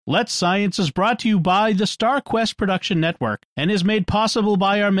Let's Science is brought to you by the StarQuest Production Network and is made possible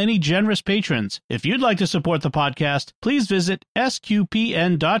by our many generous patrons. If you'd like to support the podcast, please visit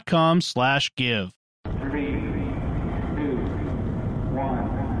sqpn.com/give. 3, 2, 1.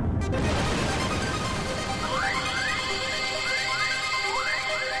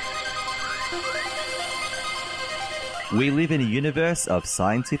 We live in a universe of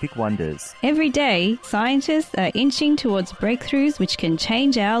scientific wonders. Every day, scientists are inching towards breakthroughs which can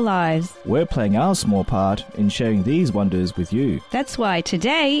change our lives. We're playing our small part in sharing these wonders with you. That's why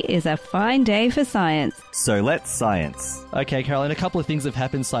today is a fine day for science. So let's science. Okay, Caroline, a couple of things have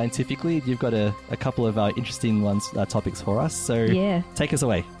happened scientifically. You've got a couple of interesting topics for us, so Yeah. take us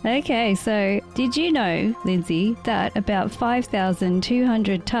away. Okay, so did you know, Lindsay, that about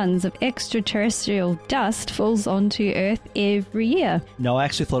 5,200 tons of extraterrestrial dust falls onto Earth every year? No, I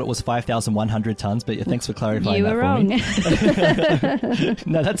actually thought it was 5,100 tons, but thanks for clarifying You that were for wrong. me.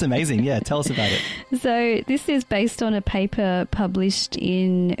 No, that's amazing. Yeah, tell us about it. So this is based on a paper published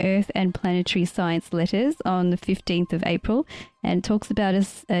in Earth and Planetary Science Letters on the 15th of April and talks about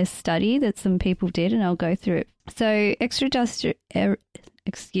a study that some people did, and I'll go through it. So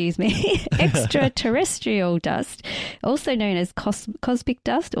extraterrestrial dust, also known as cosmic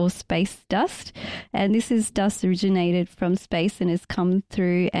dust or space dust, and this is dust originated from space and has come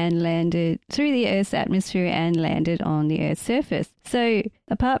through and landed through the Earth's atmosphere and landed on the Earth's surface. So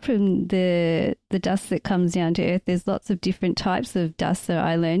apart from the dust that comes down to Earth, there's lots of different types of dust that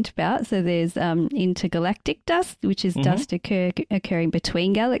I learned about. So there's intergalactic dust, which is dust occurring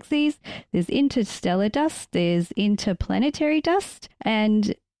between galaxies. There's interstellar dust. There's interplanetary dust.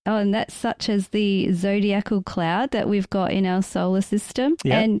 And that's such as the zodiacal cloud that we've got in our solar system.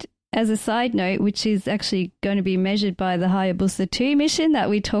 Yep. And as a side note, which is actually going to be measured by the Hayabusa 2 mission that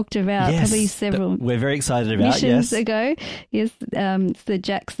we talked about probably several we're very excited about, missions yes. ago. Yes, it's the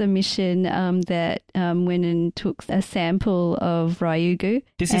JAXA mission that went and took a sample of Ryugu.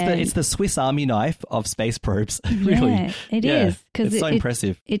 It's the Swiss Army knife of space probes, really. Yeah, it is. It's so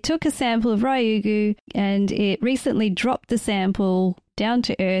impressive. It took a sample of Ryugu and it recently dropped the sample down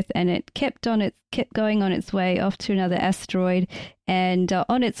to Earth, and it kept going on its way off to another asteroid, and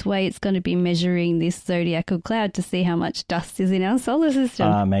on its way it's going to be measuring this zodiacal cloud to see how much dust is in our solar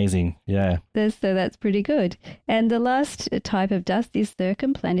system. Amazing, yeah. So that's pretty good. And the last type of dust is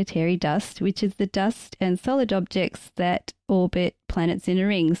circumplanetary dust, which is the dust and solid objects that orbit planets in a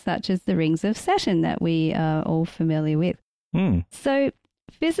ring, such as the rings of Saturn that we are all familiar with. So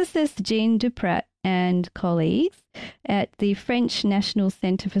physicist Jean Duprat and colleagues at the French National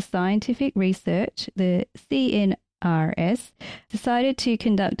Centre for Scientific Research, the CNRS, decided to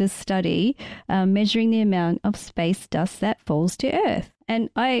conduct a study measuring the amount of space dust that falls to Earth. And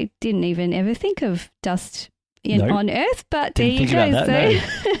I didn't even ever think of dust on Earth, but there you go.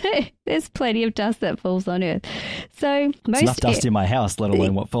 There's plenty of dust that falls on Earth. So There's enough dust in my house, let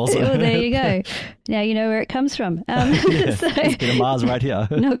alone what falls on. Well, there you go. Now you know where it comes from. There's a bit of Mars right here.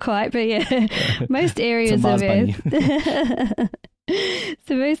 Not quite, but yeah. Most areas of Earth.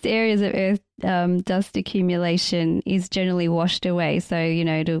 So most areas of Earth, dust accumulation is generally washed away. So,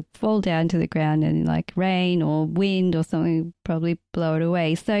 it'll fall down to the ground and like rain or wind or something probably blow it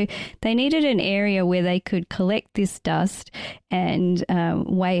away. So they needed an area where they could collect this dust and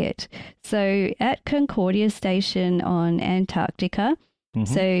weigh it. So at Concordia Station on Antarctica,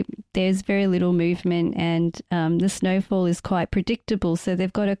 so there's very little movement and the snowfall is quite predictable. So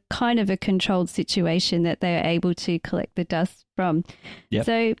they've got a kind of a controlled situation that they are able to collect the dust from. Yep.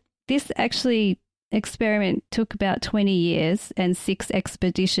 So this experiment took about 20 years and 6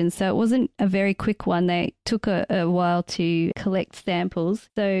 expeditions. So it wasn't a very quick one. They took a while to collect samples.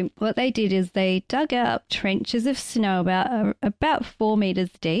 So what they did is they dug out trenches of snow about 4 meters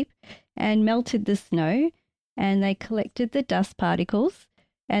deep and melted the snow. And they collected the dust particles,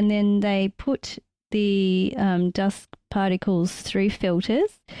 and then they put the dust particles through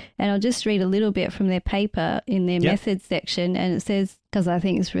filters. And I'll just read a little bit from their paper in their methods section, and it says, because I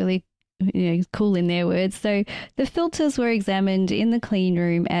think it's really cool in their words. So the filters were examined in the clean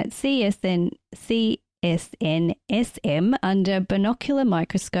room at CSNSM under binocular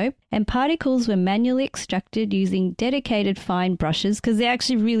microscope, and particles were manually extracted using dedicated fine brushes because they're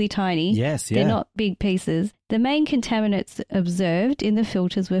actually really tiny. Yes, yeah. They're not big pieces. The main contaminants observed in the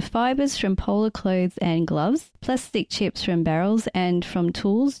filters were fibers from polar clothes and gloves, plastic chips from barrels, and from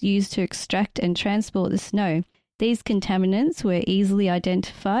tools used to extract and transport the snow. These contaminants were easily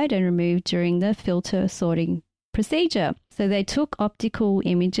identified and removed during the filter sorting procedure. So they took optical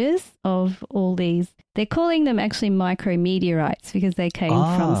images of all these They're calling them actually micrometeorites because they came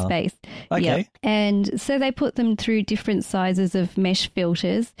from space. Okay. Yep. And so they put them through different sizes of mesh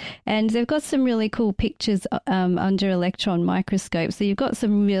filters, and they've got some really cool pictures under electron microscope. So you've got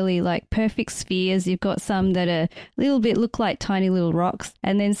some really like perfect spheres. You've got some that are a little bit look like tiny little rocks,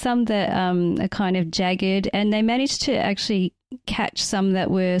 and then some that are kind of jagged. And they managed to actually catch some that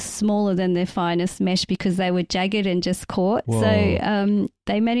were smaller than their finest mesh because they were jagged and just caught. Whoa. So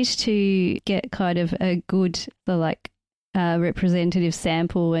they managed to get kind of a good representative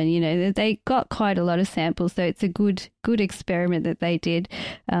sample, and you know they got quite a lot of samples, so it's a good experiment that they did.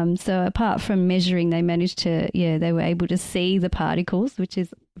 So apart from measuring, they managed to they were able to see the particles, which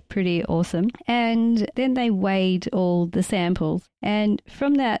is pretty awesome. And then they weighed all the samples, and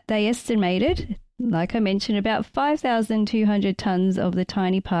from that they estimated, like I mentioned, about 5,200 tons of the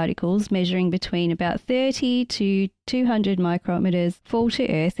tiny particles measuring between about 30 to 200 micrometers fall to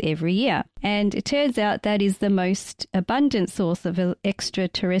Earth every year. And it turns out that is the most abundant source of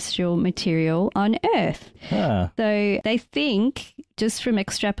extraterrestrial material on Earth. Huh. So they think, just from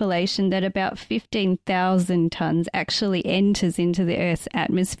extrapolation, that about 15,000 tons actually enters into the Earth's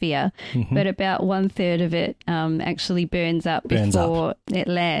atmosphere, but about 1/3 of it actually burns up before it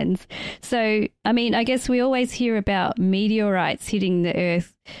lands. So, I mean, I guess we always hear about meteorites hitting the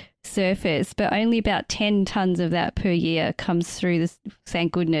Earth surface, but only about 10 tons of that per year comes through this.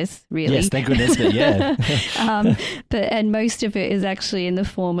 Thank goodness, really. Yes, thank goodness, but yeah. And most of it is actually in the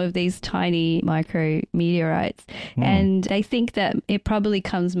form of these tiny micrometeorites. And they think that it probably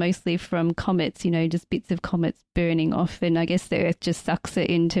comes mostly from comets, you know, just bits of comets burning off, and I guess the Earth just sucks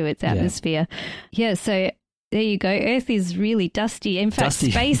it into its atmosphere. Yeah, so there you go. Earth is really dusty. In fact,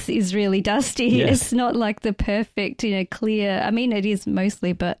 space is really dusty. Yes. It's not like the perfect, you know, clear. I mean, it is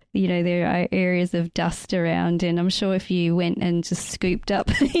mostly, but, you know, there are areas of dust around. And I'm sure if you went and just scooped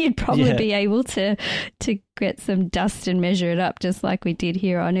up, you'd probably be able to get some dust and measure it up just like we did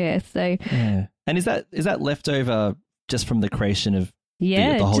here on Earth. So, And is that left over just from the creation of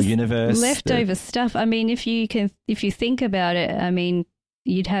the whole just universe? Leftover stuff. I mean, if you think about it, I mean,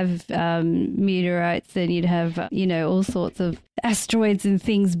 you'd have meteorites, and you'd have, you know, all sorts of asteroids and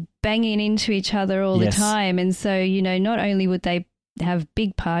things banging into each other all the time. And so, you know, not only would they have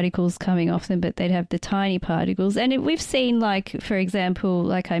big particles coming off them, but they'd have the tiny particles. And we've seen, like, for example,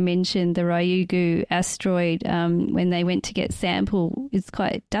 like I mentioned, the Ryugu asteroid, when they went to get sample, it's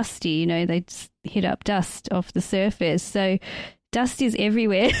quite dusty, you know, they just hit up dust off the surface. So dust is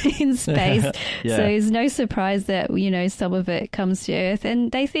everywhere in space. So it's no surprise that, you know, some of it comes to Earth. And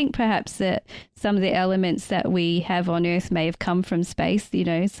they think perhaps that some of the elements that we have on Earth may have come from space, you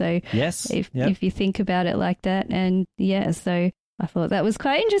know. So if you think about it like that. And so I thought that was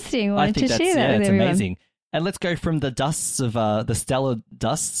quite interesting. I wanted to share that with everyone. Amazing. And let's go from the dusts of the stellar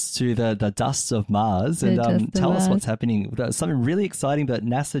dusts to the dusts of Mars, and tell us what's happening. Something really exciting that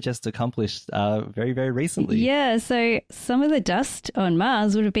NASA just accomplished very, very recently. Yeah, so some of the dust on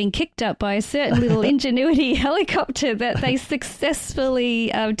Mars would have been kicked up by a certain little Ingenuity helicopter that they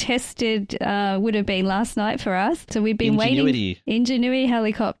successfully tested, would have been last night for us. So we've been waiting. Ingenuity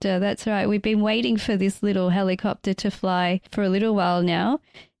helicopter, that's right. We've been waiting for this little helicopter to fly for a little while now,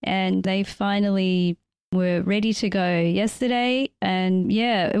 and they finally were ready to go yesterday. And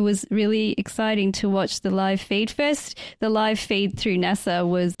it was really exciting to watch the live feed. First, the live feed through NASA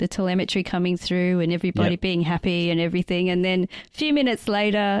was the telemetry coming through and everybody being happy and everything. And then a few minutes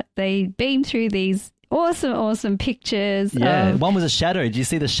later, they beamed through these awesome pictures. Yeah, one was a shadow. Did you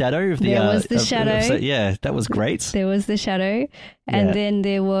see the shadow of the? There was the shadow. That was great. There was the shadow, and then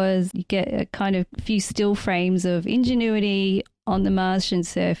there was, you get a kind of few still frames of Ingenuity on the Martian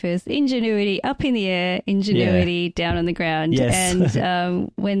surface, Ingenuity up in the air, Ingenuity down on the ground. Yes.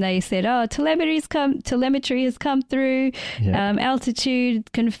 And when they said, telemetry has come through,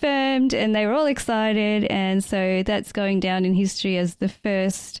 altitude confirmed, and they were all excited. And so that's going down in history as the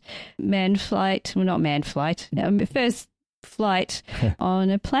first first flight on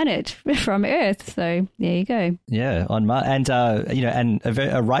a planet from Earth. So there you go. Yeah, on Mars, and and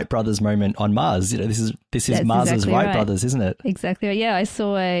a Wright brothers moment on Mars. You know, this is Mars's exactly Wright brothers, isn't it? Exactly. Yeah, I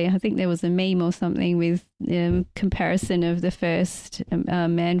saw I think there was a meme or something with comparison of the first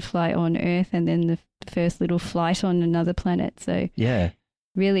manned flight on Earth and then the first little flight on another planet. So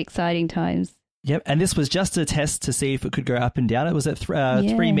really exciting times. Yep, and this was just a test to see if it could go up and down. It was at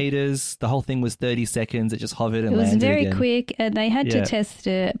 3 meters. The whole thing was 30 seconds. It just hovered and landed. It was very again. quick, and they had to test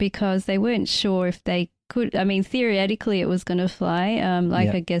it because they weren't sure if they could. I mean, theoretically, it was going to fly.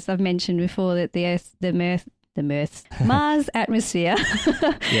 I guess I've mentioned before that Mars atmosphere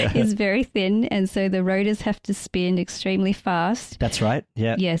is very thin, and so the rotors have to spin extremely fast. That's right.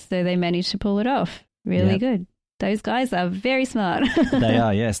 Yeah. Yes, so they managed to pull it off. Really good. Those guys are very smart. They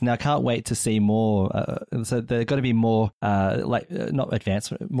are, yes. Now, I can't wait to see more. So there are going to be more,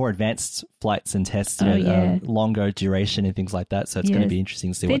 more advanced flights and tests, longer duration and things like that. So it's going to be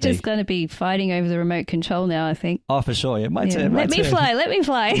interesting to see what they're just going to be fighting over the remote control now, I think. Oh, for sure. Yeah, my turn. Let me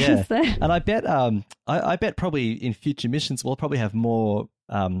fly. Yeah. And I bet, I bet probably in future missions we'll probably have more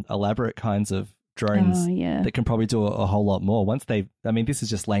elaborate kinds of drones that can probably do a whole lot more. This is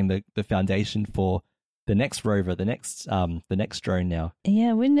just laying the foundation for the next rover, the next drone now.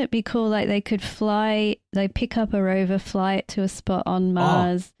 Yeah, wouldn't it be cool? Like they could fly, they pick up a rover, fly it to a spot on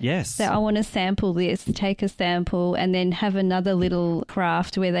Mars. Oh, yes. So I want to sample this, take a sample, and then have another little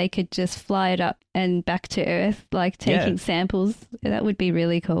craft where they could just fly it up and back to Earth, like taking samples. That would be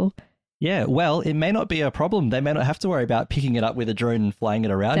really cool. Yeah, well, it may not be a problem. They may not have to worry about picking it up with a drone and flying it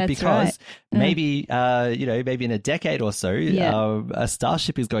around. That's because maybe, maybe in a decade or so, a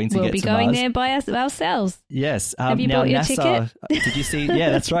Starship is going to get to Mars. We'll be going there by ourselves. Yes. Have you bought your ticket? Did you see? Yeah,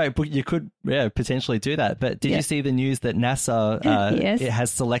 that's right. You could potentially do that. But did you see the news that NASA it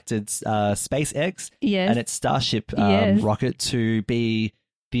has selected SpaceX and its Starship rocket to be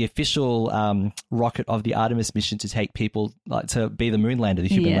the official rocket of the Artemis mission to take people, to be the moon lander, the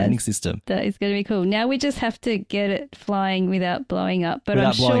human landing system. That is going to be cool. Now we just have to get it flying without blowing up, but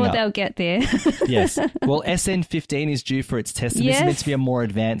I'm sure they'll get there. Yes. Well, SN15 is due for its testing. This is meant to be a more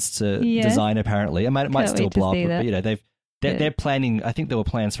advanced design, apparently. It might still blow up, but they're planning. I think there were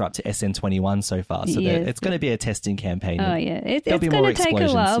plans for up to SN21 so far, so it's going to be a testing campaign. Oh yeah, it's going to take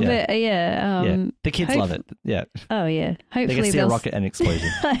a while, but the kids love it. Yeah. Oh yeah. Hopefully they can see a rocket and explosion.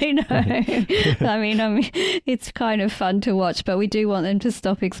 I know. I mean, it's kind of fun to watch, but we do want them to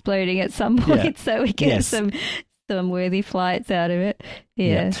stop exploding at some point so we get some worthy flights out of it.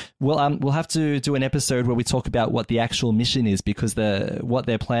 Yeah. Well, we'll have to do an episode where we talk about what the actual mission is, because what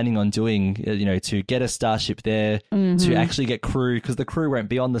they're planning on doing, to get a Starship there, to actually get crew, because the crew won't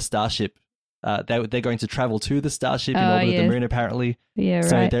be on the Starship. They're going to travel to the Starship in orbit of the moon, apparently. Yeah,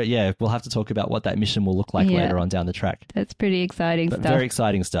 so right. We'll have to talk about what that mission will look like later on down the track. That's pretty exciting stuff. Very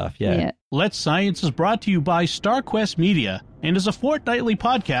exciting stuff, yeah. Let's Science is brought to you by StarQuest Media and is a fortnightly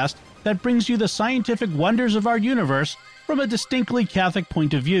podcast that brings you the scientific wonders of our universe from a distinctly Catholic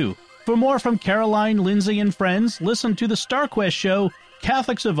point of view. For more from Caroline, Lindsay, and friends, listen to the StarQuest show,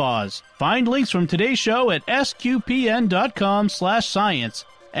 Catholics of Oz. Find links from today's show at sqpn.com/science.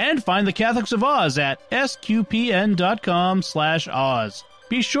 And find the Catholics of Oz at sqpn.com/Oz.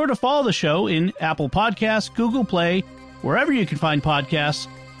 Be sure to follow the show in Apple Podcasts, Google Play, wherever you can find podcasts,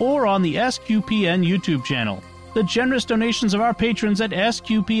 or on the SQPN YouTube channel. The generous donations of our patrons at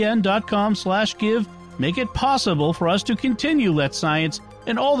sqpn.com/give make it possible for us to continue Let's Science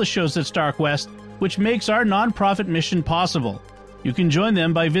and all the shows at StarQuest, which makes our nonprofit mission possible. You can join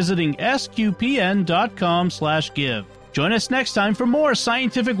them by visiting sqpn.com/give. Join us next time for more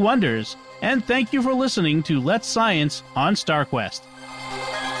scientific wonders, and thank you for listening to Let's Science on StarQuest.